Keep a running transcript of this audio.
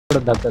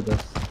धक्का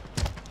दस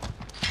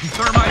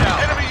Thermite out.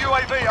 Enemy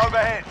UAV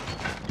overhead.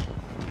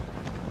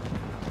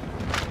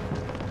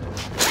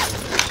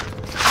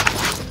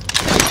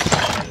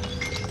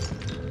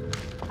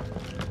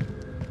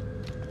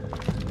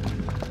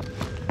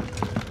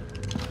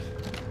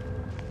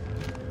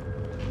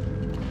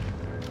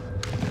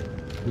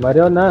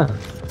 मरो ना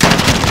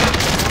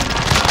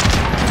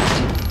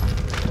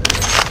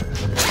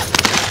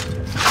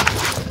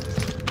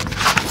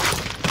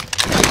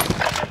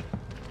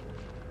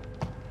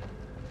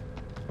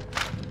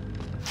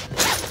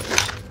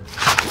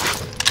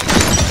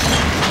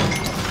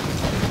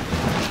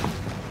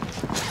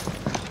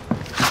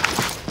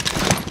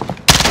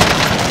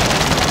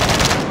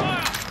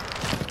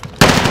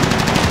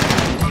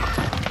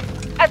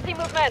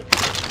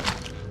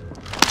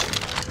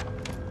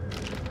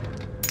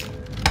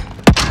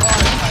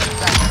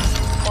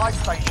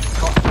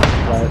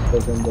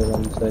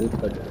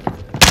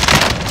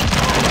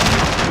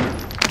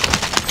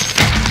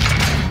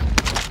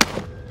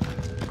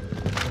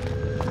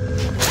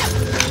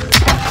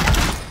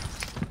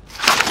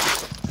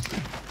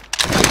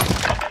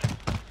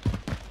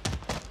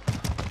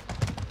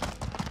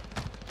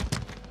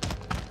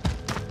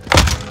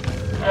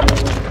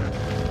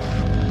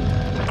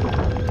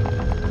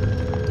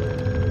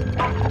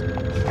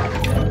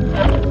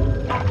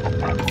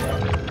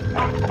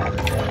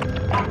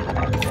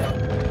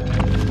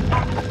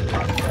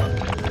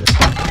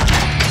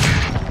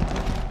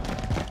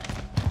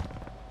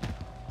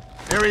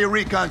Area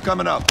recon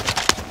coming up.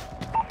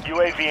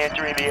 UAV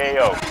entering the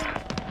AO.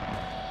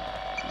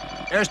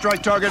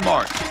 Airstrike target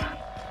marked.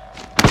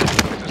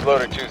 This is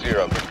loader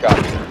 2-0. Good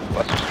copy.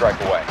 Cluster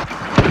strike away.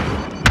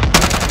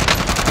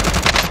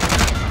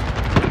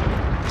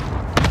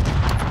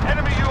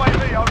 Enemy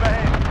UAV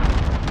overhead.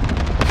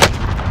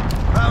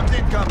 Rounds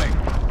incoming.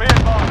 Be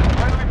advised.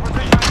 Friendly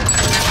position.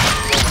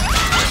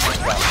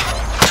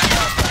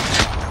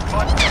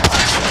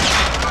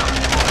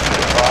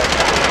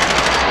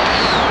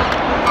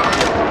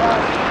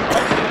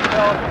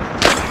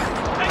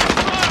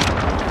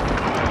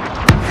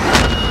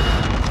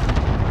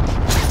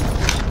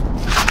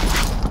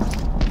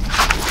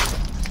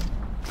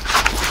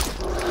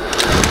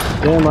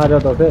 ये मारा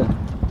तो फिर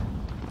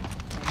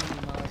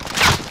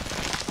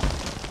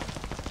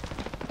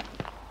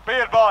Be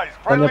advised.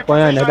 Friendly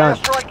position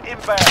airstrike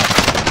inbound.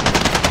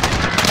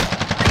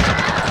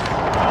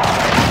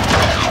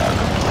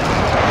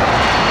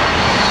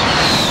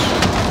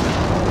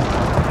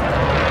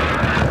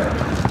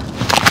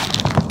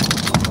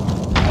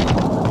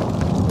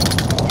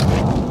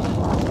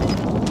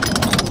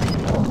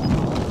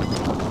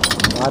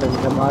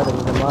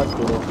 मार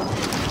पूरे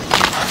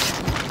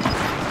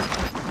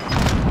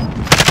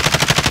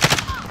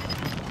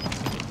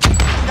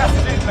Gas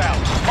is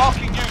inbound.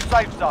 Marking new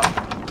safe zone.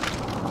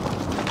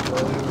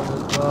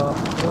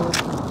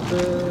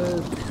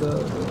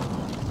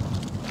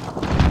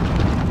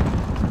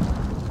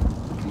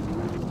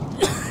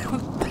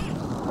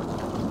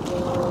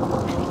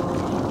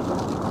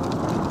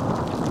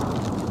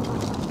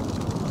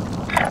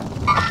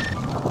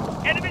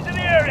 Enemies in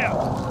the area.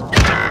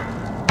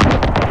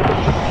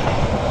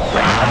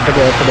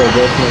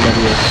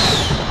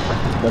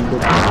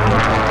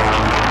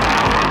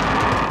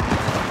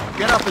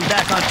 Get up and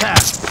back on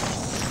task.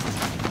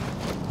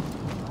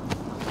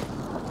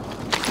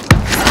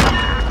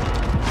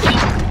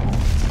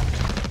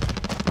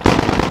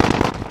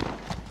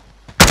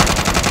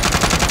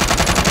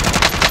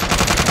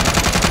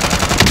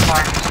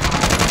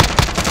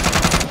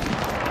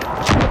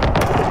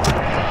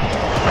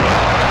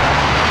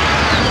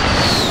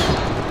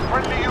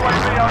 Friendly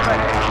UAV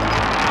overhead.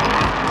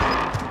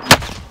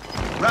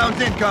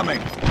 Rounds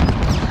incoming.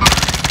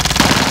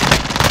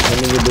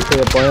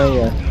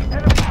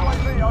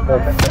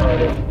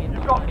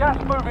 You've got gas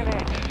moving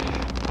in.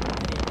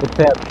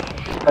 Okay,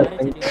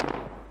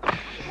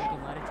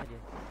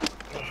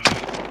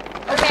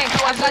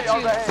 I've got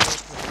you.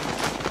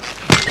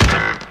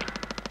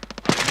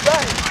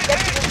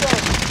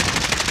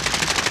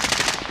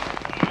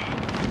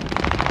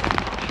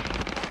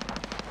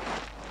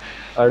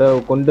 अरे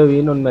कुंड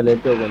Wien उनमें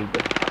लेते हो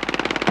कुंड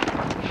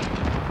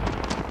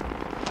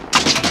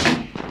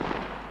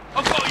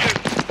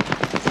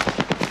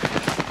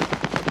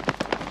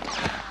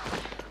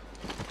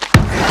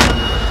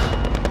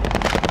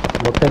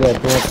मुझे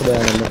रहते हैं अपने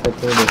आने में तो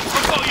दे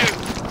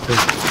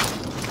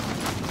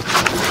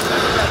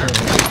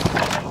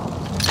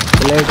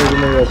प्लेट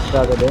में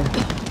एक्स्ट्रा कर दे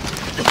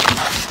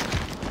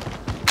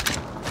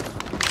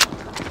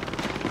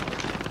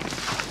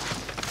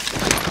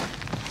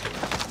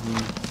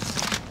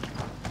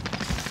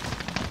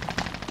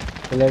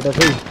प्लेट है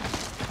सही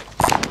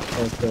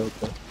okay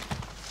okay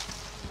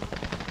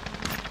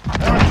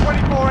There are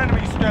 24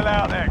 enemies still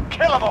out there.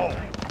 Kill them all.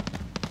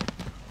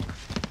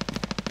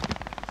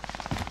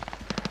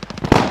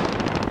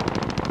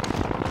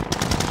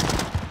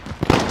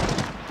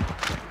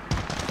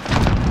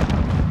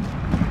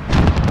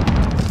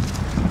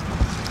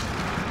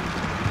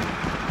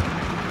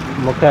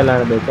 मुख्य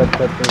लाने दे सब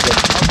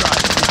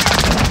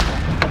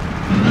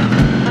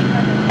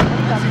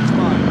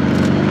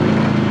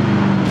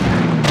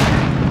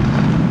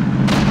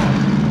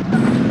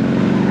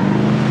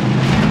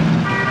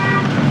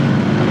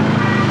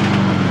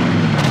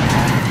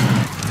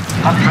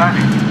I'm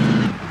driving.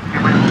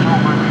 Anybody will know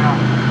where we are.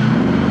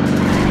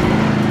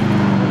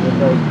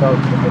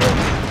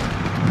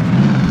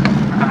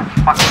 We're gonna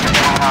fucking get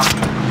blown up.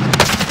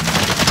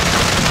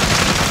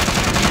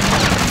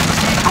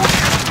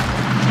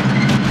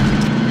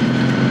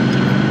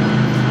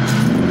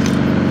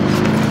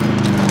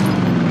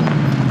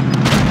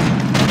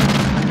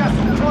 Gas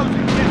is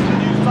closing. Get to the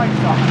new safe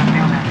zone.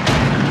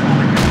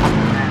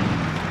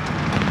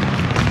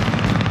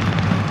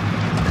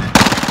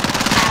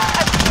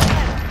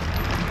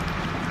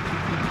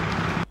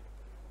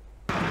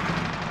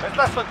 There's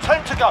less than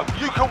 10 to go.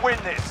 You can win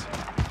this.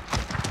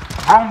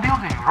 Wrong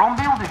building, wrong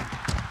building.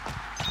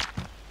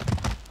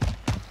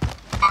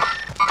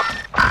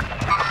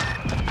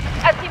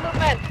 I see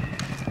movement.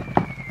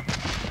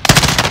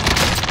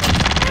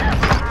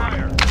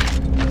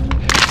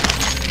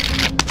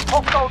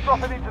 Hostile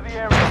dropping into the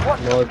area.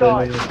 Watch No, the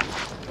sky.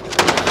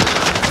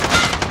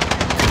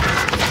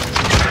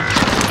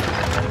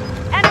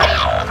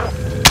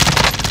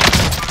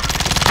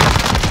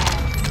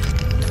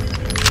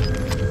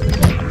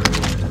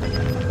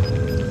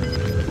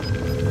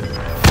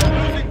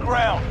 Losing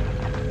ground.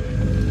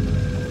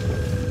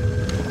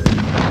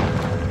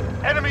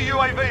 Enemy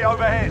UAV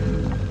overhead.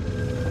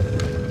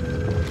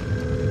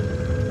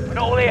 We're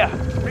not all here.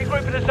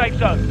 Regroup in the safe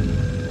zone.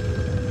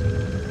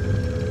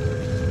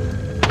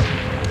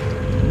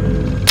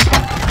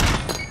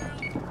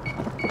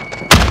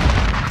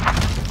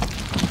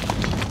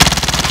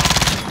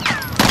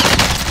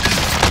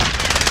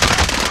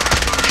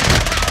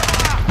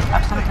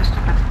 Absolutely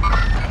stupid.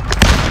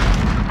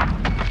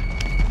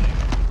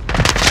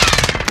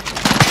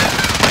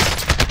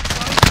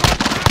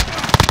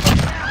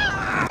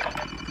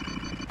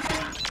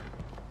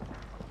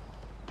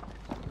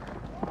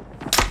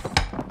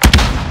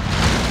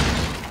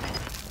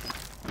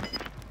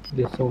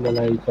 This one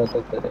I shot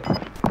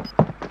at